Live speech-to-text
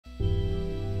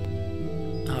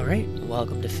Alright,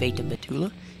 welcome to Fatum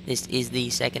Betula. This is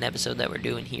the second episode that we're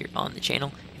doing here on the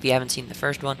channel. If you haven't seen the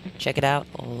first one, check it out.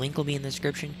 A link will be in the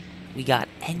description. We got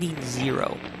ending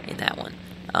 0 in that one.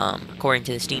 According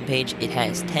to the Steam page, it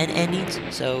has 10 endings.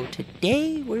 So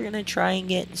today, we're going to try and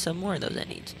get some more of those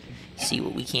endings. See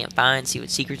what we can't find, see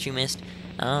what secrets you missed.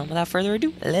 Without further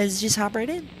ado, let's just hop right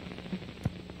in.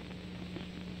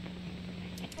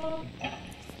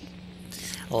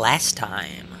 Last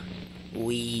time,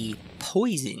 we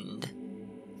poisoned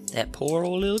that poor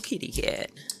old little kitty cat.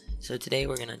 So today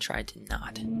we're gonna try to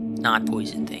not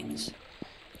poison things.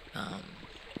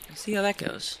 Let's see how that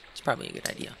goes. It's probably a good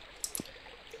idea.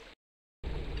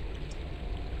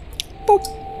 Boop.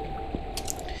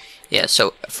 Yeah,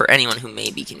 so for anyone who may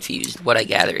be confused, what I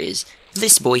gather is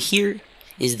this boy here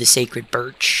is the sacred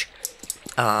birch.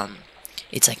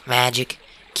 It's like magic,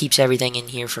 keeps everything in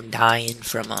here from dying,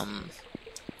 from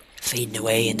fading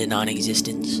away into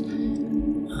non-existence.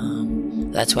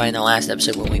 That's why in the last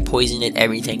episode when we poisoned it,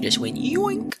 everything just went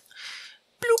yoink,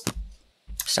 bloop,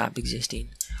 stopped existing.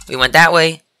 We went that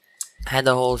way, had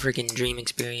the whole freaking dream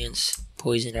experience,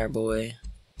 poisoned our boy.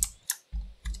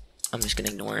 I'm just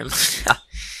gonna ignore him.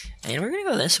 And we're gonna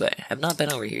go this way. I've not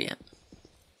been over here yet.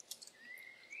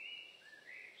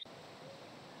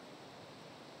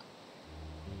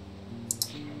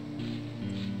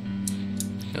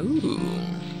 Ooh,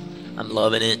 I'm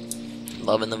loving it.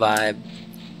 Loving the vibe.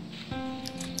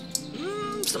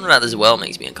 Something about this well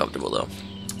makes me uncomfortable, though.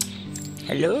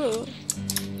 Hello?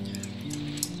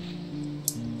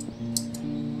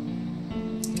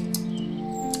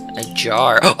 A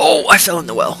jar. Oh, I fell in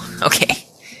the well. Okay.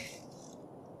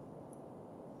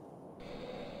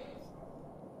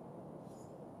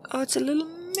 Oh, it's a little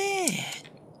man.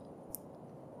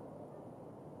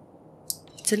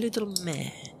 It's a little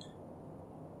man.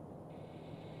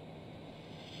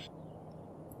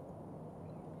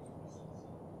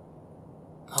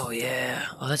 Oh yeah.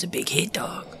 Oh, that's a big hit,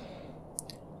 dog.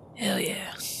 Hell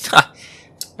yeah.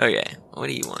 Okay, what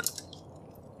do you want?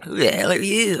 Who the hell are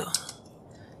you?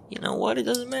 You know what? It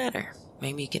doesn't matter.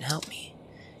 Maybe you can help me.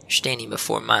 You're standing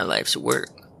before my life's work.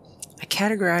 I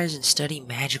categorize and study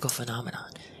magical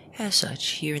phenomenon. As such,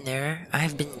 here and there, I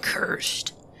have been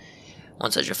cursed.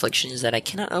 One such affliction is that I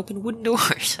cannot open wooden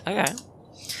doors. Okay.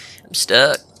 I'm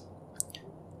stuck.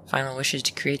 Final wish is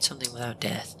to create something without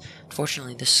death.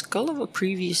 Unfortunately, the skull of a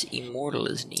previous immortal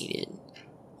is needed.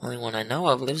 Only one I know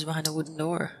of lives behind a wooden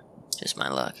door. Just my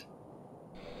luck.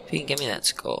 If you can give me that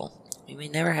skull, we may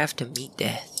never have to meet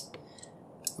death.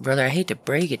 Brother, I hate to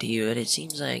break it to you, but it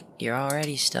seems like you're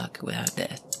already stuck without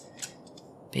death.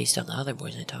 Based on the other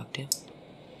boys I talked to.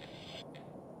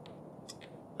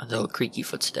 A little creaky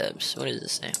footsteps. What does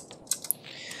this say?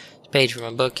 Page from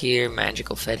a book here.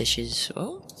 Magical fetishes.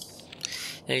 Oh.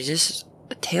 There's this.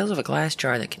 The tales of a glass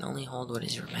jar that can only hold what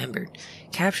is remembered.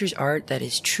 Captures art that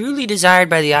is truly desired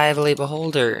by the eye of a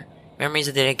beholder. Memories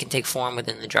that it can take form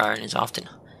within the jar and is often...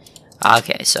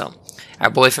 Okay, so our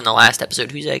boy from the last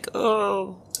episode who's like,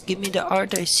 oh, give me the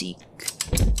art I seek.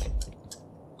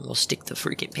 We'll stick the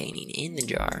freaking painting in the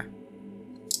jar.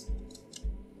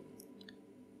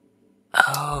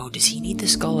 Oh, does he need the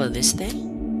skull of this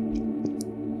thing?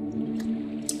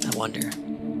 I wonder.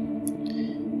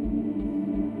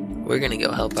 We're gonna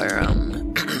go help our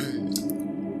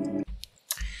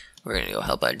we're gonna go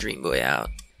help our dream boy out,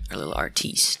 our little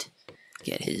artiste,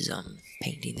 get his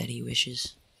painting that he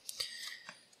wishes.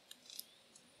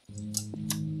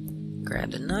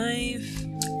 Grab the knife.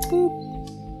 Boop.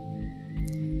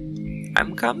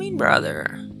 I'm coming, brother.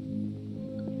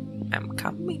 I'm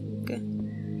coming.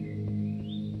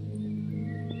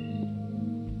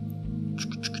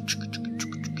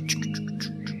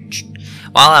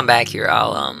 While I'm back here,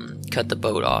 I'll cut the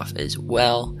boat off as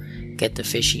well, get the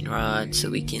fishing rod so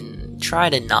we can try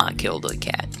to not kill the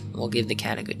cat. We'll give the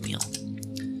cat a good meal.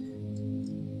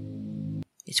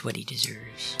 It's what he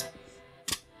deserves.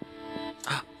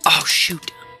 Oh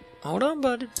shoot. Hold on,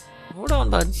 bud. Hold on,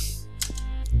 bud.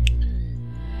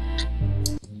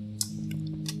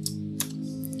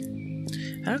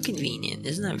 How convenient.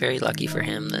 Isn't that very lucky for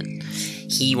him that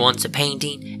he wants a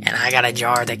painting and I got a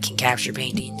jar that can capture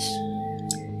paintings?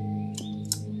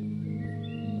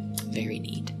 Very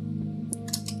neat.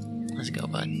 Let's go,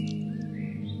 bud.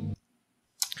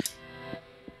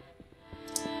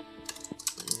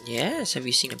 Yes, have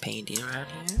you seen a painting around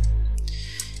here?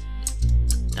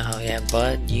 Oh yeah,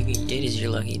 bud, it is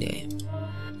your lucky day.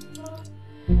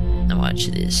 Now watch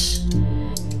this.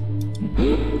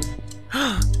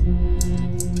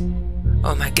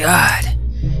 Oh my god!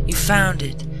 You found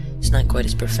it! It's not quite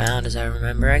as profound as I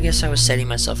remember. I guess I was setting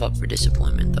myself up for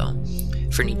disappointment, though.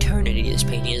 For an eternity, this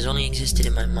painting has only existed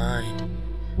in my mind.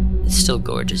 It's still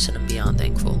gorgeous, and I'm beyond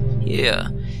thankful. Yeah,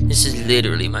 this is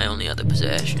literally my only other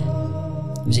possession.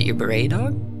 Is it your beret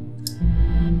dog?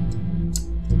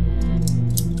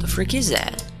 The frick is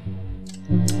that?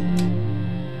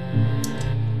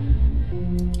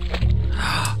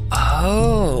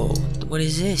 Oh, what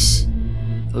is this?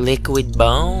 Liquid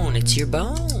bone. It's your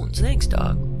bones. Thanks,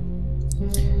 dog.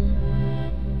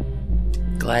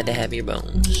 Glad to have your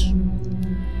bones.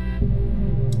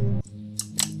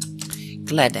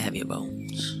 Glad to have your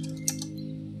bones.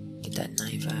 Get that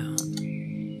knife out.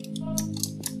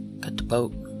 Got the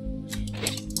boat.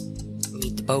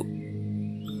 Meet the boat.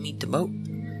 Meet the boat.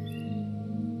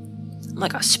 I'm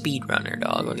like a speedrunner,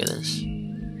 dog. Look at this.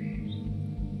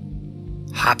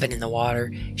 Hopping in the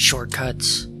water.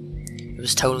 Shortcuts. It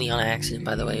was totally on accident,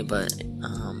 by the way, but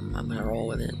I'm gonna roll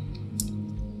with it.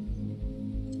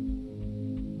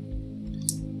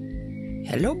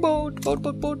 Hello, boat. Boat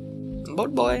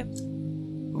boy.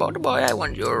 Boat boy, I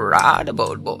want you to ride a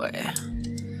boat boy.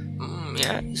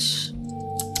 Yes.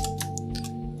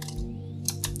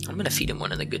 I'm gonna feed him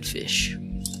one of the good fish.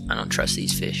 I don't trust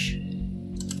these fish.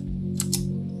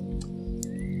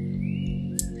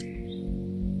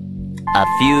 A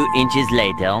few inches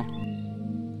later.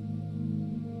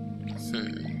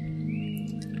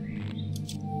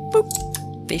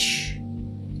 Boop. Fish.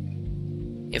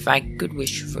 If I could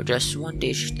wish for just one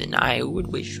dish, then I would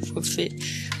wish for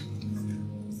fish.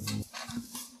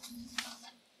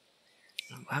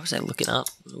 Why was I looking up?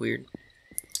 It was weird.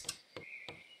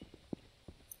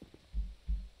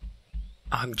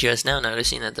 I'm just now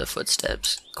noticing that the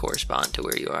footsteps correspond to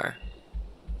where you are.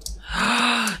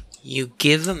 You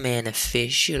give a man a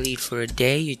fish, he'll eat for a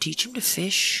day. You teach him to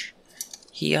fish.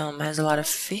 He has a lot of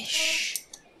fish.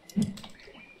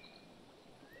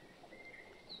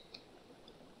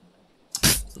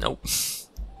 Nope.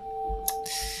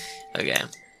 Okay.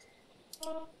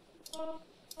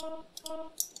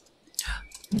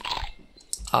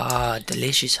 Ah,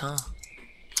 delicious, huh?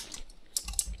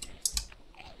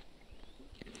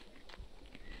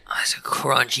 That's a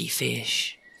crunchy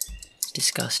fish. It's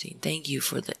disgusting. Thank you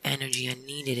for the energy. I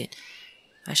needed it.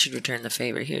 I should return the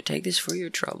favor. Here, take this for your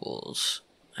troubles.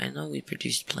 I know we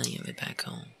produced plenty of it back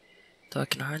home, though I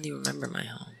can hardly remember my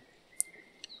home.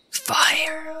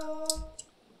 Fire!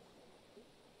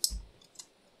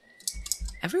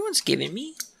 Everyone's giving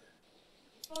me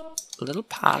little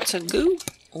pots of goop.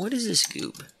 What is this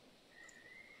goop?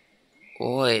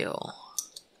 Oil.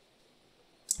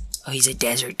 Oh, he's a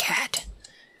desert cat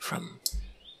from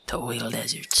the oil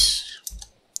deserts.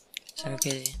 Is that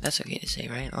okay? That's okay to say,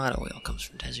 right? A lot of oil comes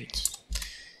from deserts.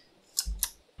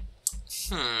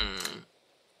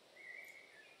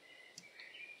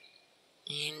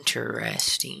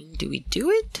 Interesting. Do we do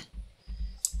it?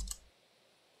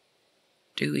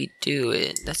 Do we do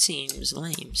it? That seems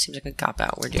lame. Seems like a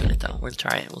cop-out. We're doing it, though. We'll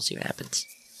try it. We'll see what happens.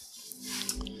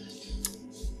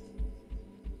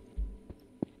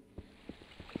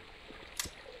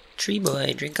 Tree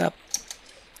boy, drink up.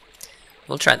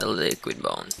 We'll try the liquid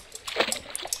bone.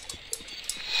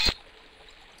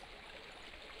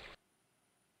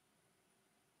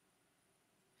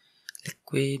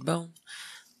 Liquid bone.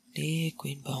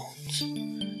 Liquid bones.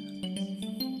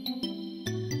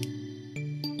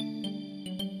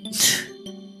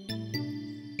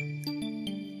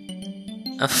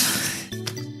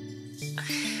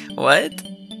 What?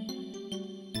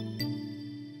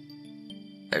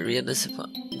 A real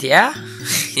disappointment. Yeah?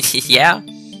 Yeah?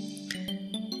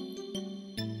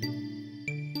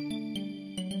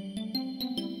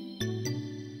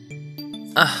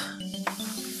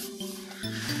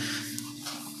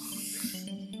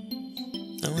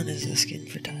 No one is the skin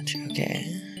for touch.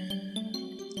 Okay.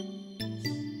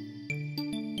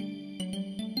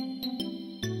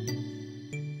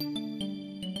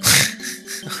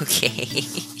 Okay.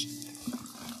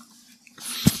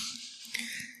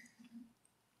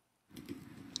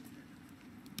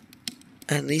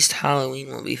 At least Halloween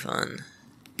will be fun.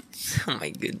 Oh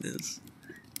my goodness.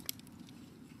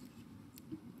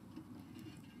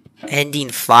 Ending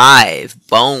 5.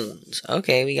 Bones.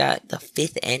 Okay, we got the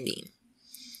 5th ending.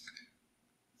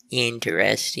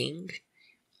 Interesting.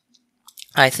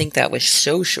 I think that was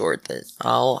so short that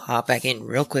I'll hop back in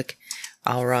real quick.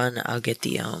 I'll run. I'll get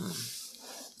the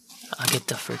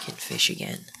freaking fish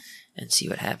again and see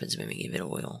what happens when we give it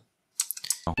oil.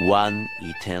 One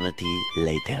eternity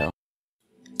later.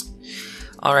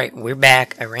 Alright, we're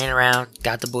back. I ran around,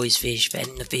 got the boys' fish, fed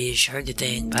the fish, heard the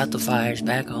thing, about the fires,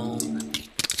 back home.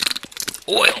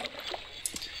 Oil!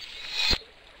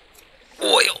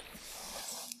 Oil!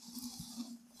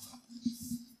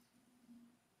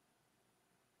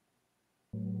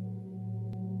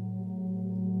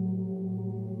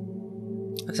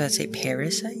 does that say?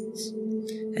 Parasites?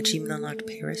 Achievement unlocked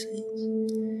parasites?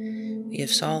 We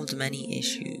have solved many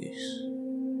issues.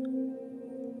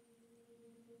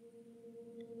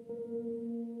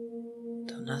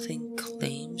 Though nothing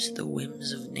claims the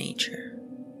whims of nature.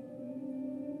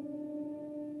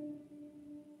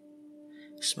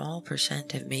 A small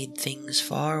percent have made things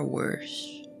far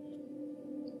worse.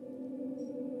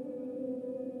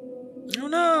 Oh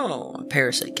no! A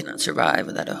parasite cannot survive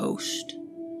without a host.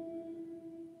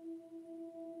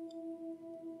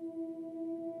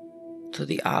 So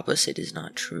the opposite is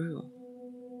not true.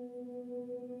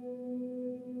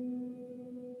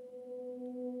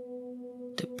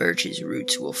 The birch's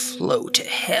roots will flow to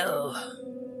hell.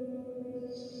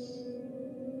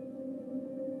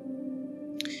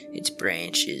 Its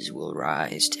branches will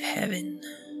rise to heaven.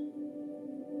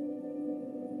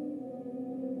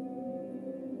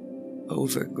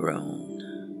 Overgrown.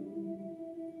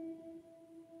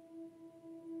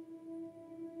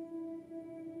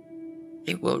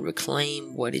 It will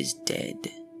reclaim what is dead.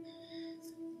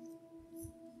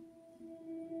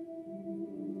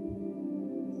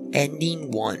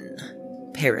 Ending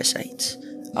 1. Parasites.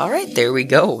 Alright, there we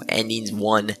go. Endings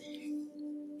 1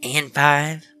 and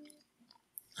 5.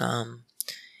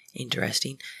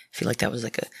 Interesting. I feel like that was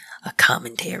like a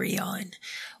commentary on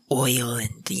oil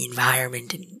and the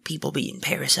environment and people being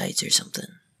parasites or something.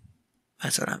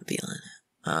 That's what I'm feeling.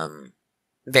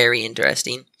 Very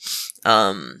interesting.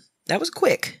 That was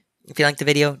quick. If you liked the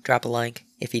video, drop a like.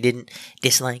 If you didn't,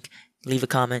 dislike, leave a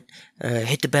comment,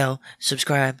 hit the bell,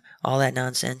 subscribe, all that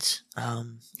nonsense.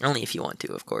 Only if you want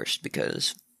to, of course,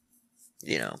 because,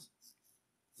 you know,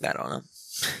 I don't know.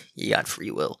 You got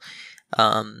free will.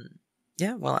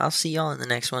 Yeah, well, I'll see y'all in the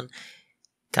next one.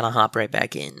 Gonna hop right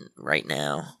back in right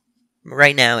now.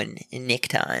 Right now in Nick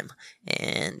time.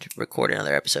 And record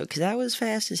another episode, because that was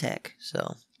fast as heck.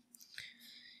 So,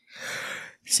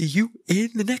 see you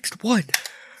in the next one.